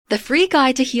The free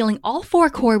guide to healing all 4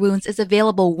 core wounds is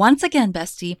available once again,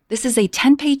 bestie. This is a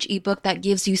 10-page ebook that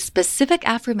gives you specific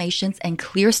affirmations and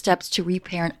clear steps to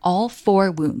repairing all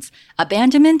 4 wounds: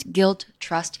 abandonment, guilt,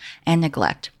 trust, and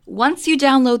neglect. Once you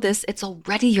download this, it's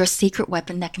already your secret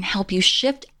weapon that can help you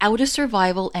shift out of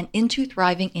survival and into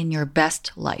thriving in your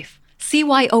best life. See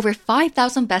why over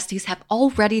 5,000 besties have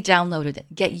already downloaded it.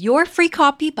 Get your free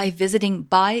copy by visiting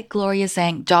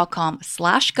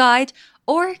bygloriazhang.com/guide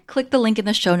or click the link in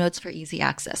the show notes for easy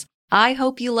access. I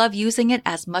hope you love using it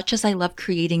as much as I love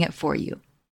creating it for you.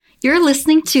 You're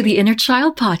listening to the Inner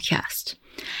Child Podcast.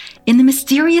 In the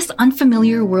mysterious,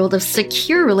 unfamiliar world of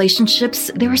secure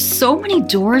relationships, there are so many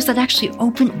doors that actually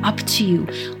open up to you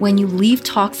when you leave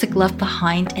toxic love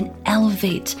behind and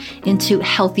elevate into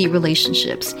healthy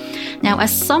relationships. Now,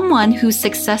 as someone who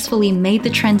successfully made the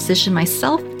transition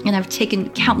myself, and I've taken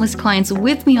countless clients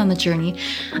with me on the journey,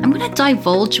 I'm going to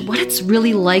divulge what it's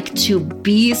really like to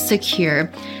be secure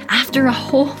after a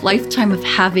whole lifetime of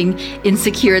having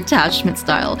insecure attachment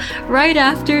style, right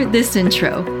after this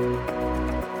intro.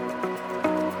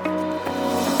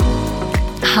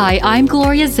 Hi, I'm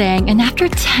Gloria Zhang, and after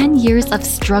 10 years of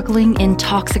struggling in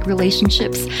toxic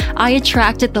relationships, I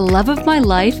attracted the love of my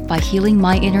life by healing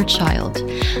my inner child.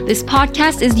 This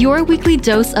podcast is your weekly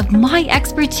dose of my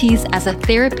expertise as a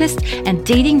therapist and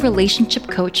dating relationship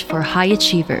coach for high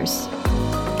achievers.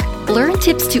 Learn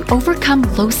tips to overcome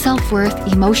low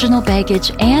self-worth, emotional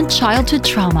baggage, and childhood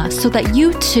trauma so that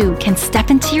you too can step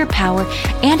into your power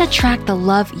and attract the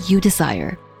love you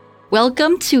desire.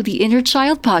 Welcome to the Inner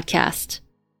Child Podcast.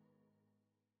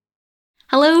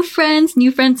 Hello, friends, new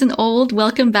friends and old.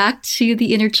 Welcome back to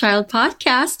the Inner Child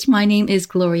Podcast. My name is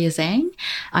Gloria Zhang.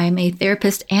 I am a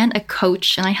therapist and a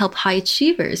coach, and I help high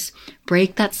achievers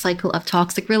break that cycle of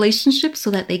toxic relationships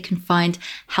so that they can find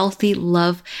healthy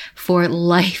love for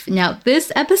life. Now,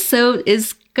 this episode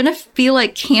is gonna feel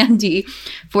like candy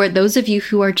for those of you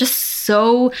who are just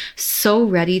so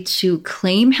ready to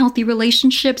claim healthy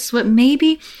relationships, but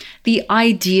maybe the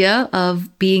idea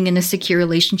of being in a secure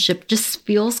relationship just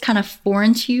feels kind of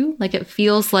foreign to you. Like it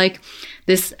feels like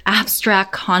this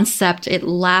abstract concept. It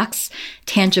lacks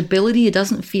tangibility. It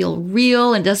doesn't feel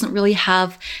real. It doesn't really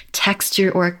have texture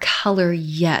or color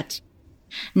yet.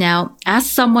 Now, as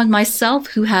someone myself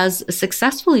who has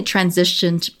successfully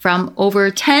transitioned from over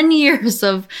 10 years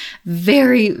of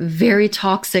very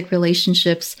toxic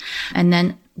relationships and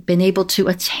then been able to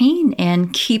attain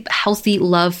and keep healthy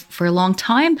love for a long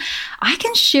time, I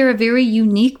can share a very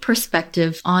unique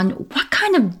perspective on what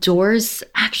kind of doors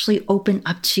actually open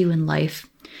up to you in life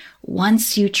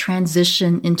once you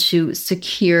transition into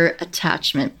secure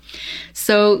attachment.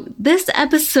 So this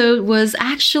episode was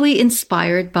actually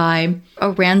inspired by a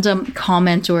random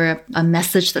comment or a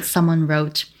message that someone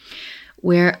wrote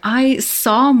where I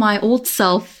saw my old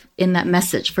self in that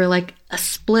message for like a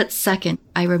split second.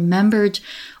 I remembered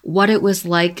what it was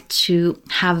like to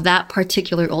have that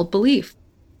particular old belief.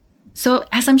 So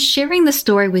as I'm sharing the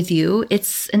story with you,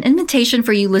 it's an invitation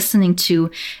for you listening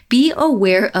to be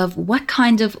aware of what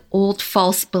kind of old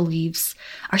false beliefs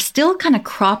are still kind of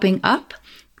cropping up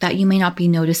that you may not be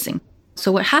noticing.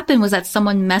 So what happened was that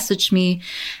someone messaged me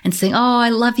and saying, "Oh, I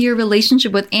love your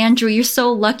relationship with Andrew. You're so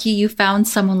lucky you found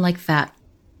someone like that."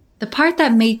 The part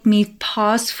that made me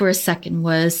pause for a second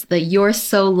was that you're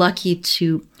so lucky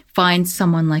to find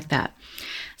someone like that.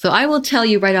 So I will tell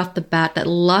you right off the bat that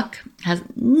luck has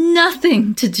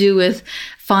nothing to do with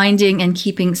finding and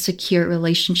keeping secure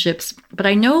relationships. But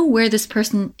I know where this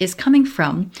person is coming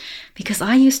from because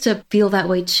I used to feel that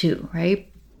way too, right?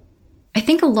 I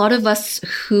think a lot of us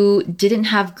who didn't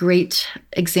have great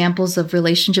examples of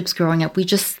relationships growing up, we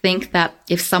just think that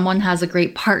if someone has a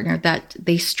great partner, that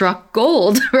they struck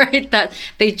gold, right? That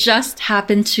they just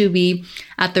happen to be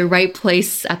at the right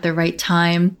place at the right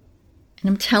time. And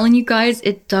I'm telling you guys,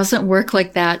 it doesn't work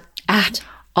like that at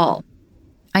all.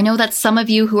 I know that some of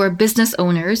you who are business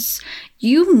owners,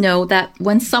 you know that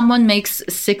when someone makes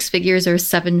 6 figures or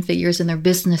 7 figures in their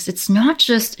business, it's not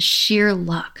just sheer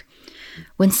luck.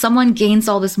 When someone gains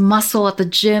all this muscle at the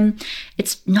gym,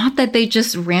 it's not that they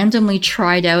just randomly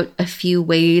tried out a few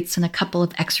weights and a couple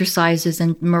of exercises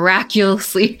and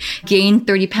miraculously gained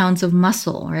 30 pounds of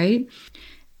muscle, right?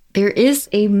 There is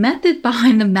a method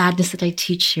behind the madness that I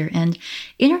teach here, and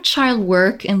inner child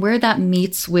work and where that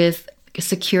meets with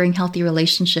securing healthy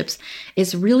relationships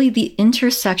is really the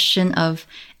intersection of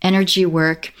energy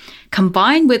work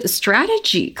combined with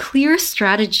strategy, clear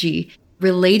strategy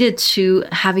related to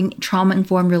having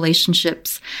trauma-informed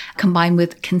relationships combined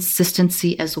with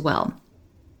consistency as well.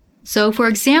 So for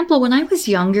example, when I was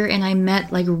younger and I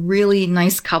met like really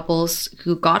nice couples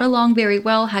who got along very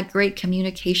well, had great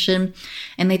communication,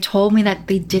 and they told me that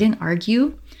they didn't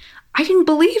argue, I didn't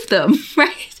believe them,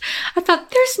 right? I thought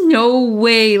there's no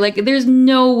way, there's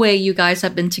no way you guys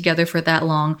have been together for that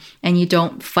long and you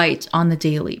don't fight on the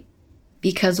daily.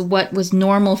 Because what was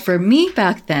normal for me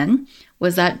back then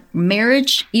was that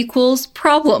marriage equals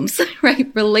problems, right?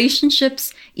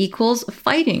 Relationships equals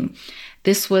fighting.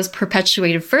 This was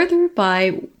perpetuated further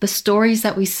by the stories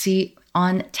that we see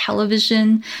on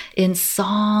television, in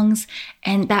songs,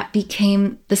 and that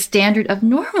became the standard of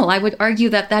normal. I would argue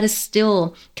that that is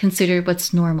still considered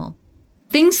what's normal.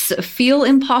 Things feel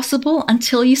impossible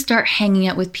until you start hanging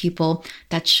out with people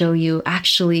that show you,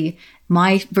 actually,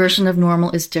 my version of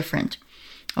normal is different.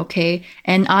 Okay.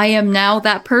 And I am now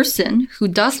that person who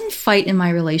doesn't fight in my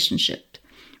relationship,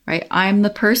 right? I'm the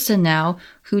person now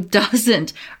who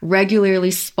doesn't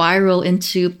regularly spiral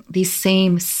into these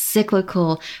same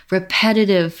cyclical,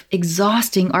 repetitive,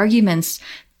 exhausting arguments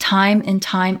time and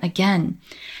time again.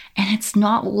 And it's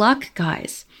not luck,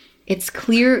 guys. It's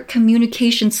clear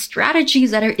communication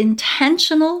strategies that are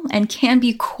intentional and can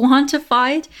be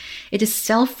quantified. It is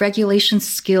self-regulation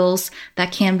skills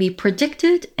that can be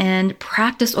predicted and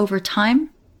practiced over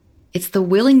time. It's the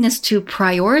willingness to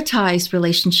prioritize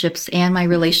relationships and my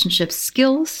relationship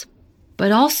skills,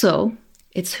 but also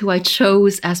it's who I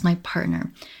chose as my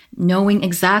partner, knowing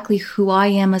exactly who I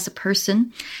am as a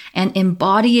person and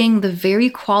embodying the very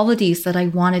qualities that I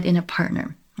wanted in a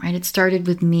partner, right? It started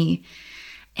with me.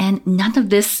 And none of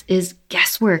this is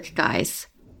guesswork, guys.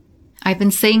 I've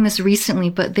been saying this recently,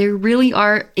 but there really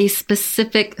are a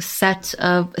specific set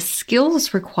of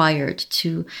skills required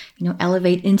to,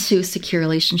 elevate into secure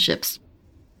relationships.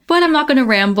 But I'm not going to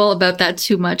ramble about that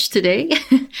too much today.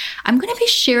 I'm going to be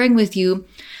sharing with you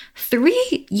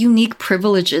 3 unique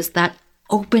privileges that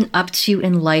open up to you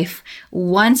in life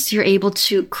once you're able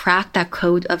to crack that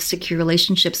code of secure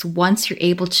relationships, once you're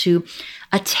able to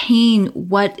attain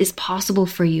what is possible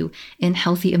for you in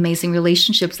healthy, amazing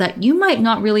relationships that you might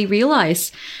not really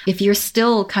realize if you're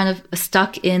still kind of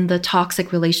stuck in the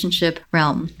toxic relationship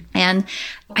realm. And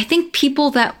I think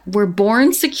people that were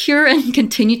born secure and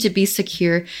continue to be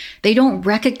secure, they don't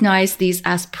recognize these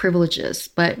as privileges.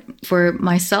 But for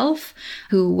myself,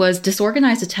 who was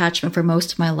disorganized attachment for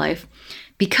most of my life,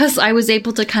 because I was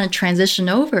able to kind of transition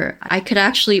over, I could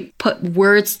actually put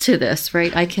words to this,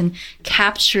 right? I can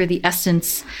capture the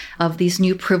essence of these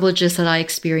new privileges that I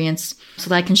experience so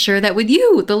that I can share that with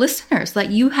you, the listeners, so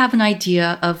that you have an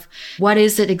idea of what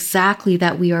is it exactly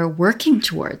that we are working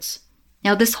towards.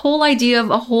 Now, this whole idea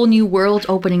of a whole new world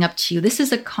opening up to you, this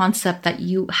is a concept that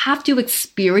you have to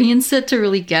experience it to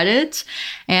really get it.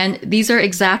 And these are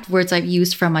exact words I've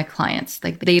used from my clients.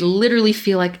 They literally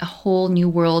feel like a whole new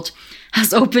world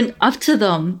has opened up to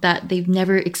them that they've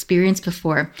never experienced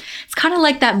before. It's kind of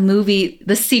like that movie,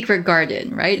 The Secret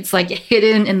Garden, right? It's like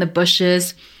hidden in the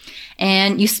bushes.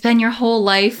 And you spend your whole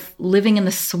life living in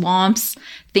the swamps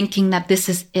thinking that this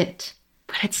is it.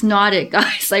 But it's not it,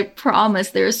 guys. I promise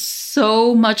there's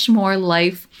so much more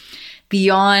life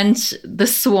beyond the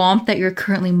swamp that you're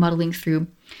currently muddling through.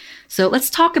 So let's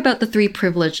talk about the 3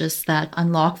 privileges that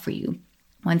unlock for you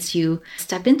once you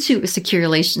step into secure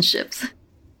relationships.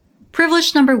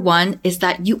 Privilege number 1 is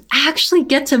that you actually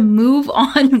get to move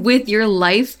on with your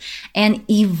life and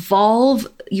evolve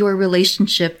your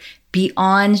relationship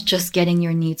beyond just getting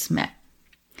your needs met.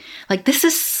 This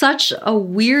is such a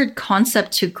weird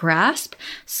concept to grasp.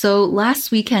 So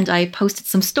last weekend, I posted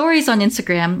some stories on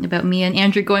Instagram about me and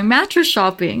Andrew going mattress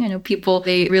shopping. I know people,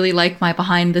 they really like my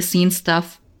behind the scenes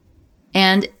stuff.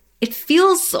 And it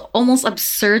feels almost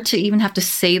absurd to even have to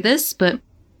say this, but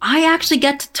I actually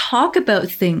get to talk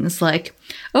about things like,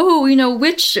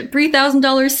 which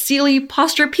 $3,000 Sealy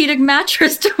Posturepedic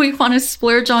mattress do we want to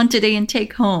splurge on today and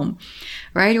take home?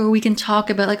 Right? Or we can talk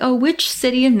about which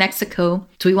city in Mexico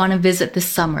do we want to visit this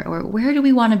summer? Or where do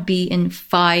we want to be in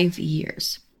 5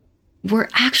 years? We're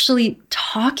actually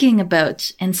talking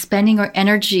about and spending our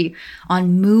energy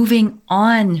on moving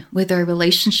on with our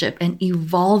relationship and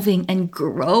evolving and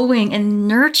growing and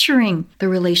nurturing the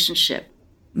relationship.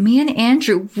 Me and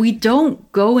Andrew, we don't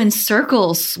go in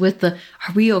circles with the,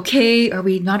 are we okay? Are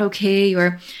we not okay?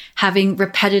 Or having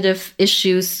repetitive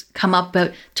issues come up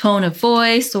about tone of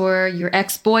voice or your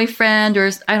ex-boyfriend or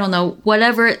I don't know,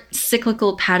 whatever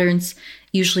cyclical patterns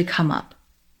usually come up.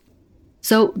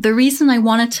 So the reason I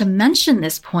wanted to mention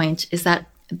this point is that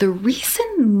the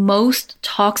reason most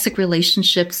toxic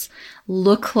relationships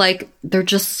look like they're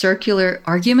just circular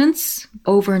arguments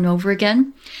over and over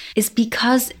again is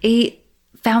because a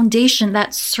foundation,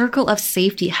 that circle of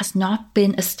safety has not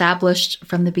been established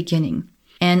from the beginning.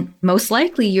 And most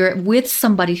likely you're with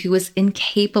somebody who is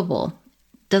incapable,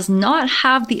 does not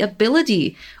have the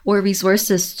ability or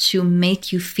resources to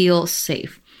make you feel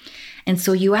safe. And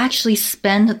so you actually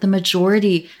spend the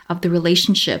majority of the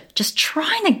relationship just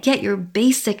trying to get your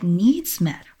basic needs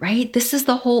met, right? This is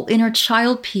the whole inner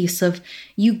child piece of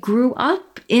you grew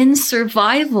up in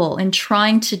survival and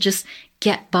trying to just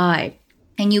get by.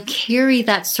 And you carry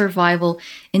that survival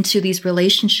into these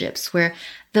relationships where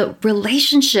the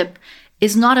relationship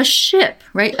is not a ship,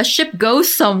 right? A ship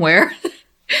goes somewhere.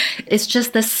 It's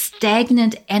just the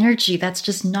stagnant energy that's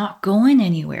just not going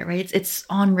anywhere, right? It's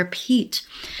on repeat.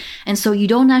 And so you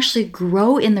don't actually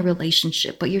grow in the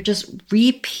relationship, but you're just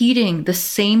repeating the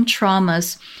same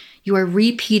traumas. You are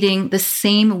repeating the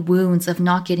same wounds of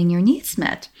not getting your needs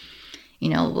met. You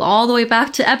know, all the way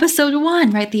back to episode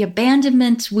 1, right? The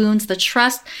abandonment wounds, the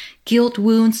trust, guilt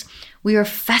wounds. We are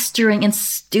festering and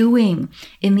stewing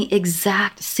in the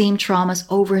exact same traumas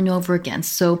over and over again.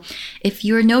 So if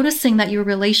you're noticing that your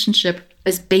relationship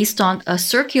is based on a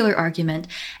circular argument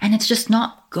and it's just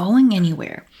not going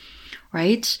anywhere,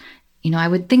 right? You know, I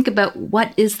would think about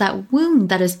what is that wound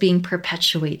that is being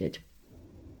perpetuated.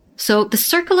 So the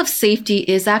circle of safety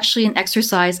is actually an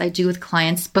exercise I do with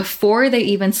clients before they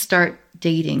even start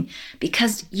dating,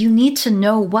 because you need to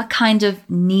know what kind of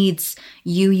needs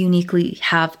you uniquely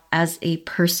have as a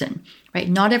person, right?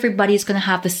 Not everybody is going to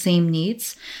have the same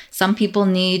needs. Some people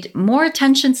need more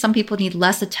attention. Some people need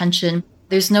less attention.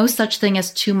 There's no such thing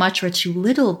as too much or too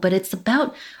little, but it's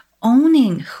about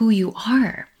owning who you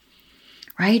are,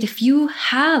 right? If you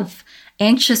have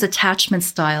anxious attachment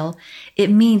style,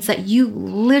 it means that you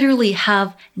literally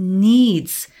have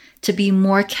needs to be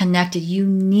more connected. You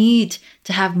need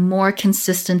to have more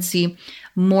consistency,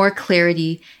 more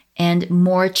clarity, and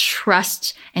more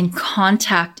trust and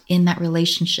contact in that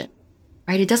relationship,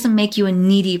 right? It doesn't make you a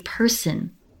needy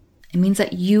person. It means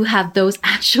that you have those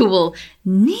actual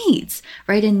needs,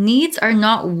 right? And needs are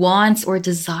not wants or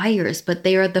desires, but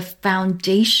they are the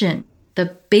foundation,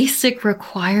 the basic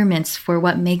requirements for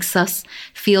what makes us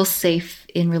feel safe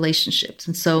in relationships.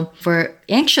 And so for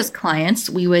anxious clients,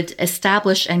 we would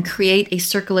establish and create a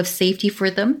circle of safety for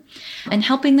them and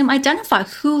helping them identify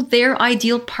who their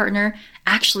ideal partner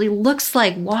actually looks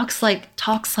like, walks like,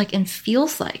 talks like, and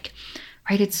feels like,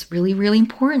 right? It's really, really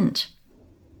important.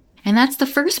 And that's the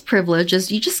first privilege,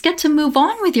 is you just get to move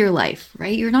on with your life,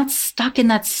 right? You're not stuck in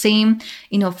that same,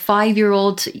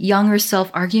 5-year-old younger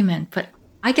self argument, but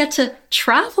I get to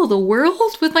travel the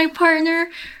world with my partner,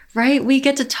 right? We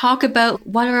get to talk about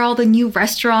what are all the new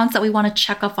restaurants that we want to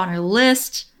check off on our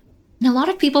list. And a lot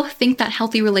of people think that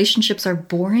healthy relationships are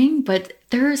boring, but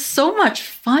there's so much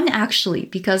fun actually,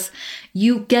 because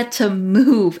you get to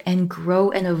move and grow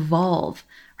and evolve,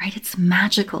 right? It's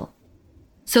magical.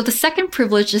 So the second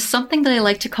privilege is something that I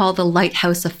like to call the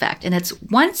lighthouse effect. And it's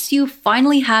once you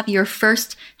finally have your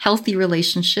first healthy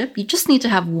relationship, you just need to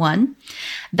have one,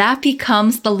 that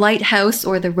becomes the lighthouse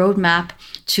or the roadmap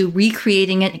to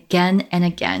recreating it again and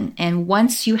again. And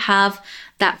once you have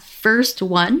that first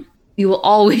one, you will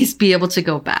always be able to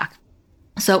go back.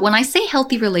 So when I say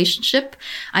healthy relationship,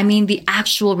 I mean the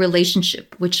actual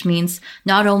relationship, which means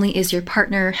not only is your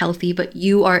partner healthy, but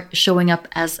you are showing up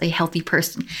as a healthy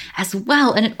person as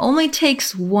well. And it only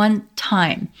takes one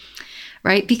time,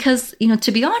 right? Because,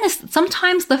 to be honest,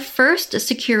 sometimes the first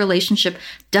secure relationship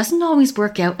doesn't always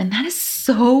work out. And that is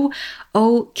so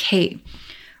okay,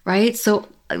 right? So,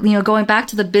 going back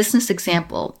to the business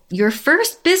example, your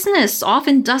first business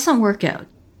often doesn't work out.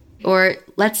 Or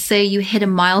let's say you hit a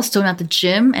milestone at the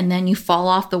gym and then you fall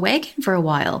off the wagon for a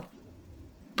while.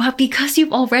 But because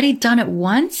you've already done it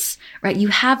once, right, you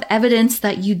have evidence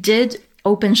that you did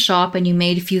open shop and you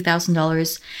made a few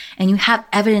 $1,000s, and you have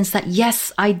evidence that,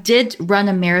 yes, I did run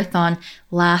a marathon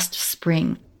last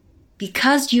spring.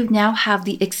 Because you now have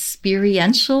the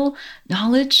experiential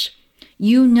knowledge,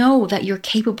 you know that you're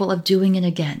capable of doing it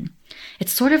again.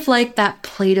 It's sort of like that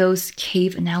Plato's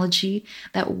cave analogy,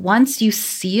 that once you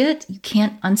see it, you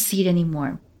can't unsee it anymore.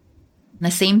 And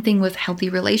the same thing with healthy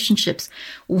relationships.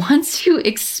 Once you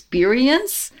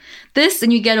experience this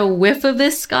and you get a whiff of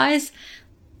this, guys,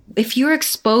 if you're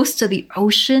exposed to the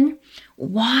ocean,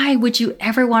 why would you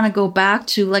ever want to go back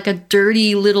to like a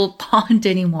dirty little pond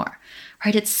anymore,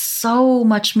 right? It's so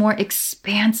much more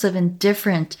expansive and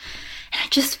different. And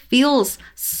it just feels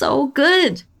so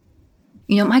good.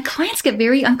 My clients get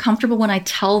very uncomfortable when I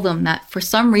tell them that for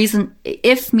some reason,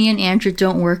 if me and Andrew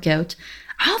don't work out,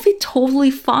 I'll be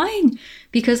totally fine,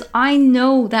 because I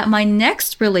know that my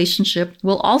next relationship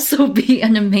will also be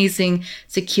an amazing,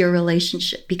 secure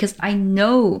relationship, because I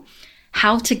know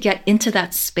how to get into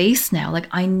that space now. Like,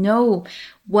 I know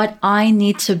what I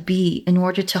need to be in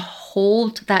order to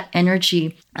hold that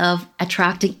energy of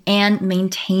attracting and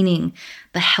maintaining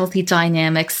the healthy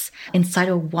dynamics inside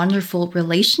a wonderful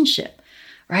relationship,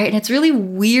 right? And it's really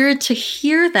weird to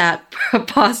hear that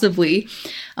possibly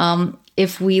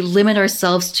if we limit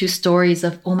ourselves to stories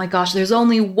of, oh my gosh, there's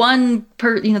only one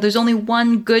there's only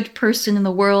one good person in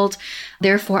the world.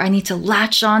 Therefore, I need to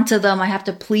latch onto them. I have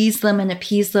to please them and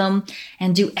appease them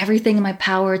and do everything in my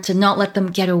power to not let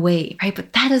them get away, right?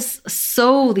 But that is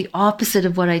so the opposite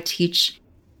of what I teach.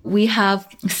 We have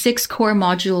 6 core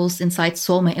modules inside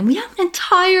Soulmate, and we have an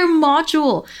entire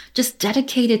module just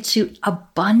dedicated to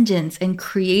abundance and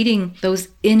creating those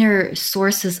inner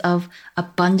sources of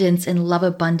abundance and love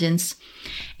abundance.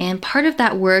 And part of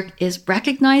that work is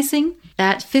recognizing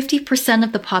that 50%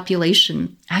 of the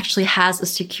population actually has a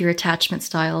secure attachment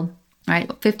style, right?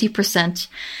 50%.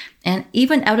 And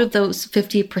even out of those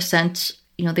 50%,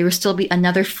 there will still be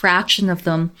another fraction of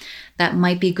them that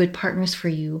might be good partners for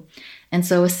you. And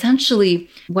so essentially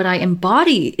what I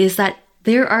embody is that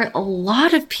there are a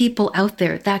lot of people out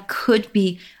there that could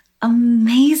be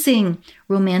amazing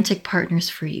romantic partners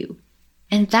for you.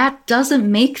 And that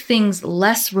doesn't make things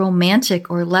less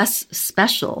romantic or less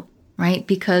special, right?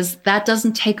 Because that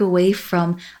doesn't take away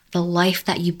from the life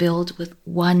that you build with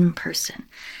one person.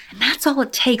 And that's all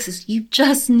it takes, is you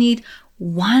just need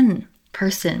one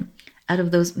person out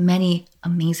of those many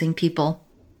amazing people.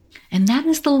 And that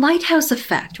is the lighthouse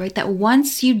effect, right? That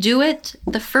once you do it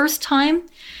the first time,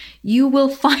 you will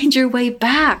find your way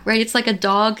back, right? It's like a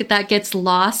dog that gets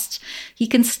lost. He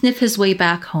can sniff his way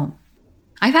back home.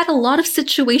 I've had a lot of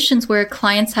situations where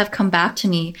clients have come back to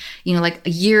me, like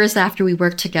years after we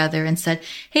worked together and said,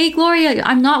 hey, Gloria,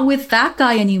 I'm not with that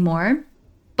guy anymore.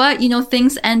 But,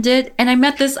 things ended and I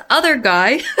met this other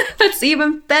guy that's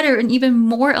even better and even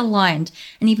more aligned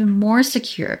and even more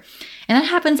secure. And that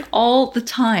happens all the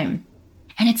time.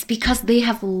 And it's because they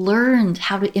have learned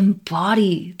how to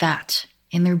embody that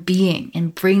in their being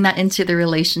and bring that into their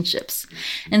relationships.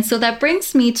 And so that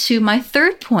brings me to my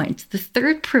third point, the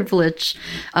third privilege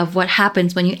of what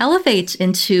happens when you elevate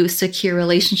into secure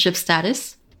relationship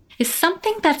status is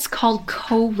something that's called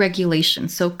co-regulation.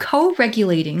 So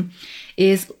co-regulating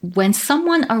is when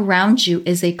someone around you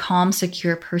is a calm,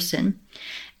 secure person,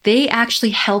 they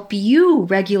actually help you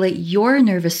regulate your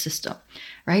nervous system,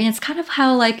 right? And it's kind of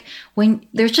how when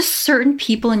there's just certain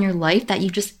people in your life that you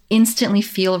just instantly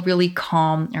feel really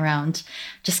calm around,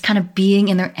 just kind of being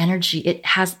in their energy. It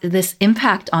has this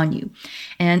impact on you.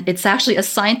 And it's actually a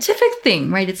scientific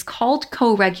thing, right? It's called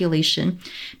co-regulation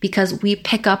because we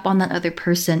pick up on that other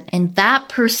person and that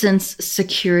person's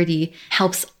security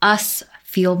helps us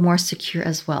feel more secure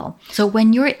as well. So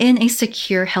when you're in a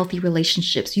secure, healthy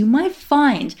relationships, you might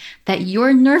find that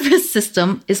your nervous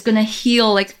system is going to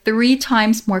heal 3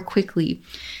 times more quickly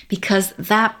because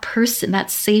that person,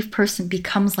 that safe person,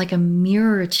 becomes like a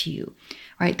mirror to you,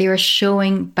 right? They are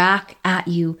showing back at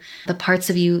you the parts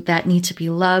of you that need to be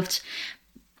loved.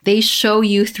 They show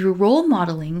you through role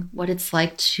modeling what it's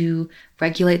like to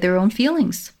regulate their own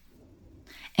feelings.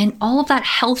 And all of that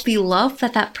healthy love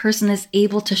that person is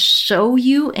able to show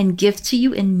you and give to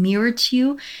you and mirror to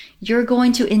you, you're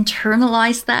going to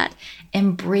internalize that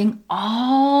and bring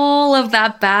all of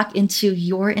that back into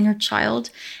your inner child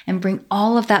and bring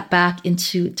all of that back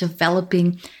into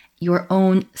developing your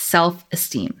own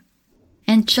self-esteem.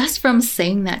 And just from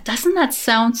saying that, doesn't that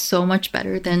sound so much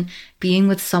better than being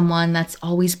with someone that's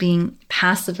always being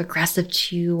passive aggressive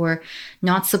to you or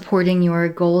not supporting your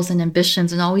goals and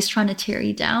ambitions and always trying to tear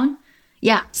you down?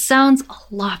 Yeah, sounds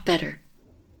a lot better.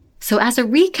 So as a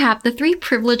recap, the 3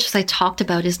 privileges I talked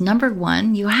about is number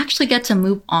 1, you actually get to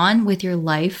move on with your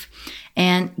life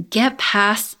and get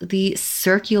past the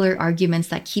circular arguments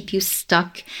that keep you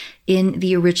stuck in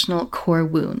the original core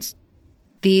wounds.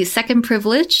 The second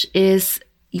privilege is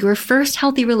your first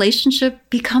healthy relationship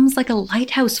becomes like a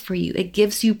lighthouse for you. It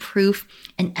gives you proof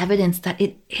and evidence that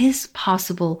it is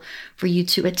possible for you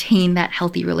to attain that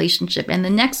healthy relationship. And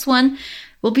the next one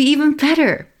will be even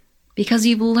better because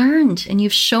you've learned and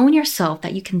you've shown yourself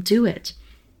that you can do it.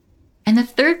 And the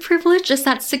third privilege is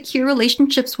that secure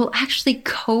relationships will actually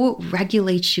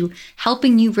co-regulate you,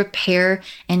 helping you repair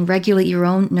and regulate your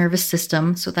own nervous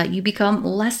system so that you become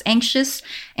less anxious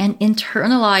and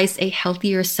internalize a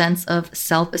healthier sense of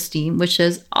self-esteem, which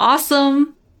is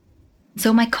awesome.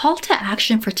 So my call to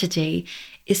action for today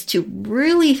is to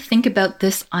really think about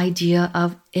this idea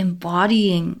of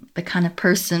embodying the kind of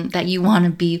person that you want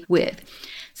to be with.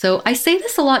 So I say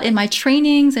this a lot in my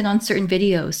trainings and on certain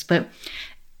videos, but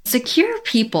secure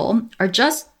people are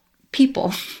just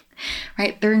people,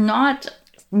 right? They're not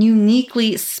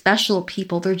uniquely special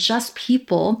people. They're just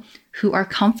people who are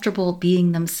comfortable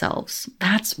being themselves.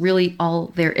 That's really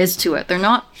all there is to it. They're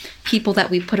not people that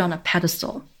we put on a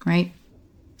pedestal, right?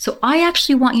 So I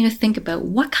actually want you to think about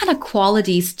what kind of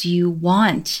qualities do you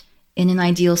want in an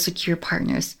ideal secure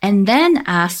partners? And then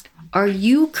ask, are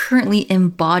you currently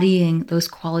embodying those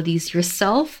qualities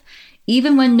yourself,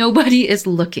 even when nobody is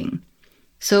looking?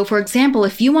 So for example,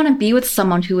 if you want to be with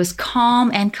someone who is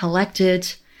calm and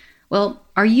collected, well,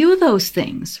 are you those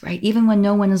things, right? Even when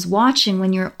no one is watching,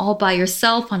 when you're all by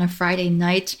yourself on a Friday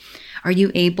night, are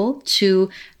you able to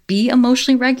be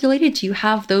emotionally regulated? Do you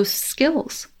have those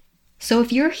skills? So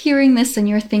if you're hearing this and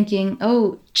you're thinking,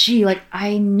 oh, gee, like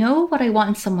I know what I want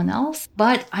in someone else,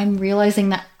 but I'm realizing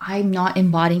that I'm not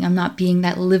being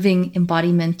that living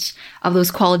embodiment of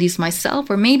those qualities myself,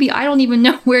 or maybe I don't even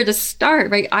know where to start,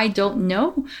 right? I don't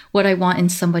know what I want in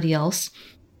somebody else.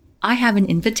 I have an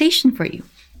invitation for you.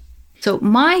 So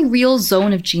my real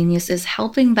zone of genius is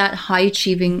helping that high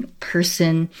achieving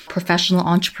person, professional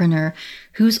entrepreneur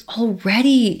who's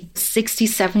already 60,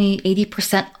 70,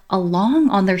 80%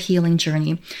 along on their healing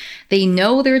journey. They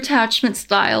know their attachment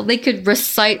style. They could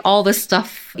recite all this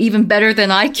stuff even better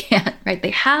than I can, right? They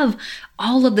have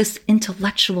all of this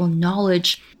intellectual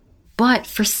knowledge, but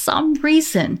for some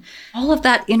reason, all of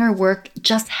that inner work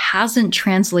just hasn't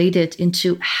translated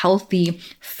into healthy,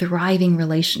 thriving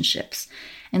relationships.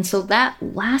 And so that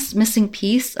last missing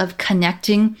piece of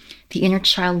connecting the inner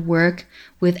child work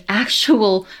with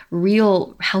actual,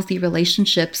 real, healthy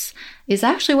relationships is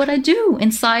actually what I do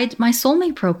inside my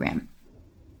Soulmate program.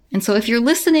 And so if you're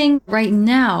listening right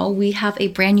now, we have a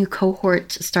brand new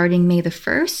cohort starting May the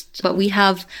 1st, but we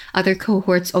have other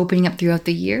cohorts opening up throughout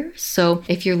the year. So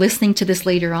if you're listening to this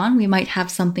later on, we might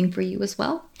have something for you as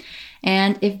well.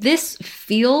 And if this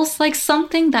feels like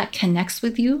something that connects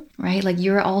with you, right? Like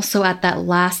you're also at that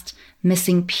last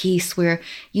missing piece where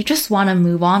you just want to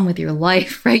move on with your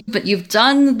life, right? But you've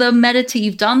done the meditate,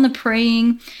 you've done the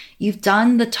praying, you've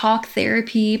done the talk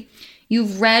therapy,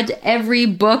 you've read every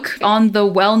book on the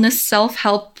wellness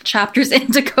self-help chapters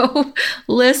Indigo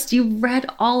list. You've read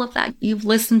all of that. You've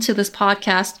listened to this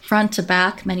podcast front to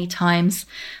back many times,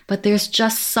 but there's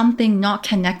just something not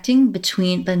connecting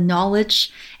between the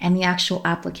knowledge and the actual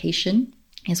application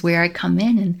is where I come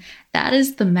in. And that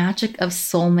is the magic of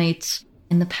Soulmate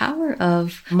and the power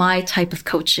of my type of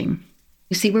coaching.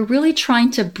 You see, we're really trying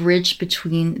to bridge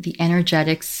between the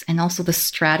energetics and also the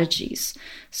strategies.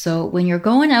 So when you're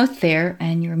going out there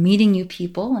and you're meeting new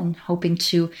people and hoping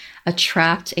to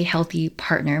attract a healthy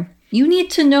partner, you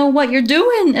need to know what you're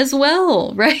doing as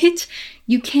well, right?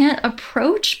 You can't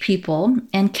approach people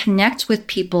and connect with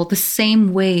people the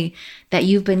same way that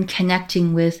you've been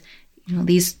connecting with,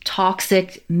 these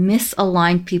toxic,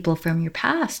 misaligned people from your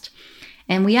past.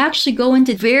 And we actually go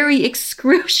into very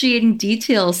excruciating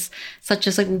details, such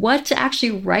as like what to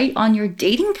actually write on your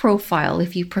dating profile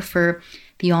if you prefer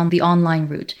the online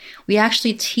route. We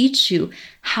actually teach you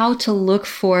how to look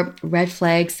for red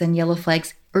flags and yellow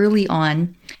flags early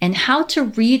on and how to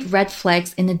read red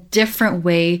flags in a different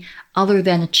way other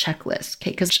than a checklist,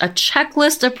 okay? Because a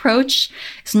checklist approach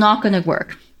is not going to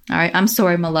work. All right, I'm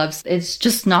sorry, my loves. It's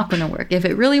just not going to work. If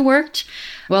it really worked,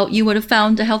 well, you would have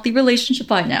found a healthy relationship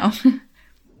by now.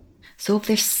 So if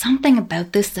there's something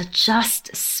about this that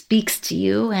just speaks to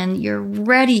you and you're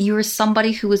ready, you're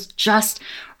somebody who is just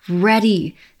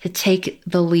ready to take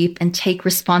the leap and take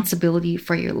responsibility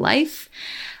for your life,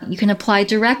 you can apply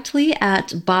directly at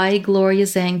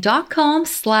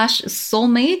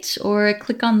bygloriazhang.com/soulmate or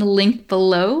click on the link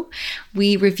below.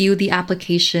 We review the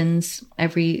applications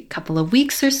every couple of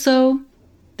weeks or so.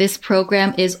 This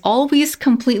program is always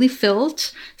completely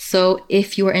filled, so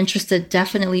if you are interested,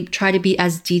 definitely try to be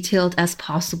as detailed as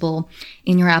possible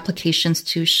in your applications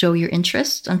to show your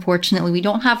interest. Unfortunately, we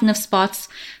don't have enough spots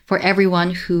for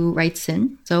everyone who writes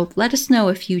in, so let us know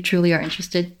if you truly are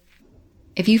interested.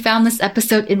 If you found this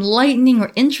episode enlightening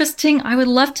or interesting, I would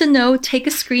love to know. Take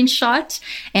a screenshot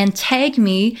and tag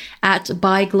me at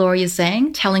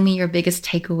 @bygloriazhang, telling me your biggest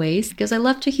takeaways, because I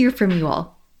love to hear from you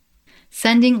all.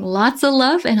 Sending lots of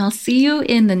love, and I'll see you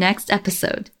in the next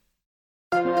episode.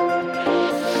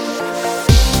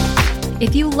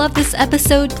 If you love this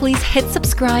episode, please hit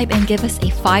subscribe and give us a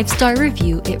 5-star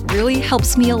review. It really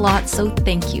helps me a lot, so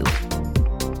thank you.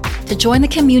 To join the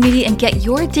community and get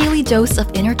your daily dose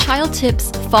of inner child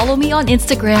tips, follow me on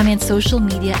Instagram and social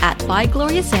media at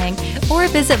bygloriazhang or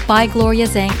visit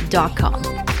bygloriazhang.com.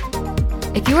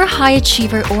 If you're a high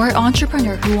achiever or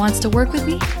entrepreneur who wants to work with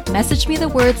me, message me the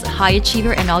words high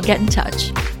achiever and I'll get in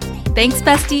touch. Thanks,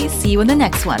 bestie. See you in the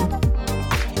next one.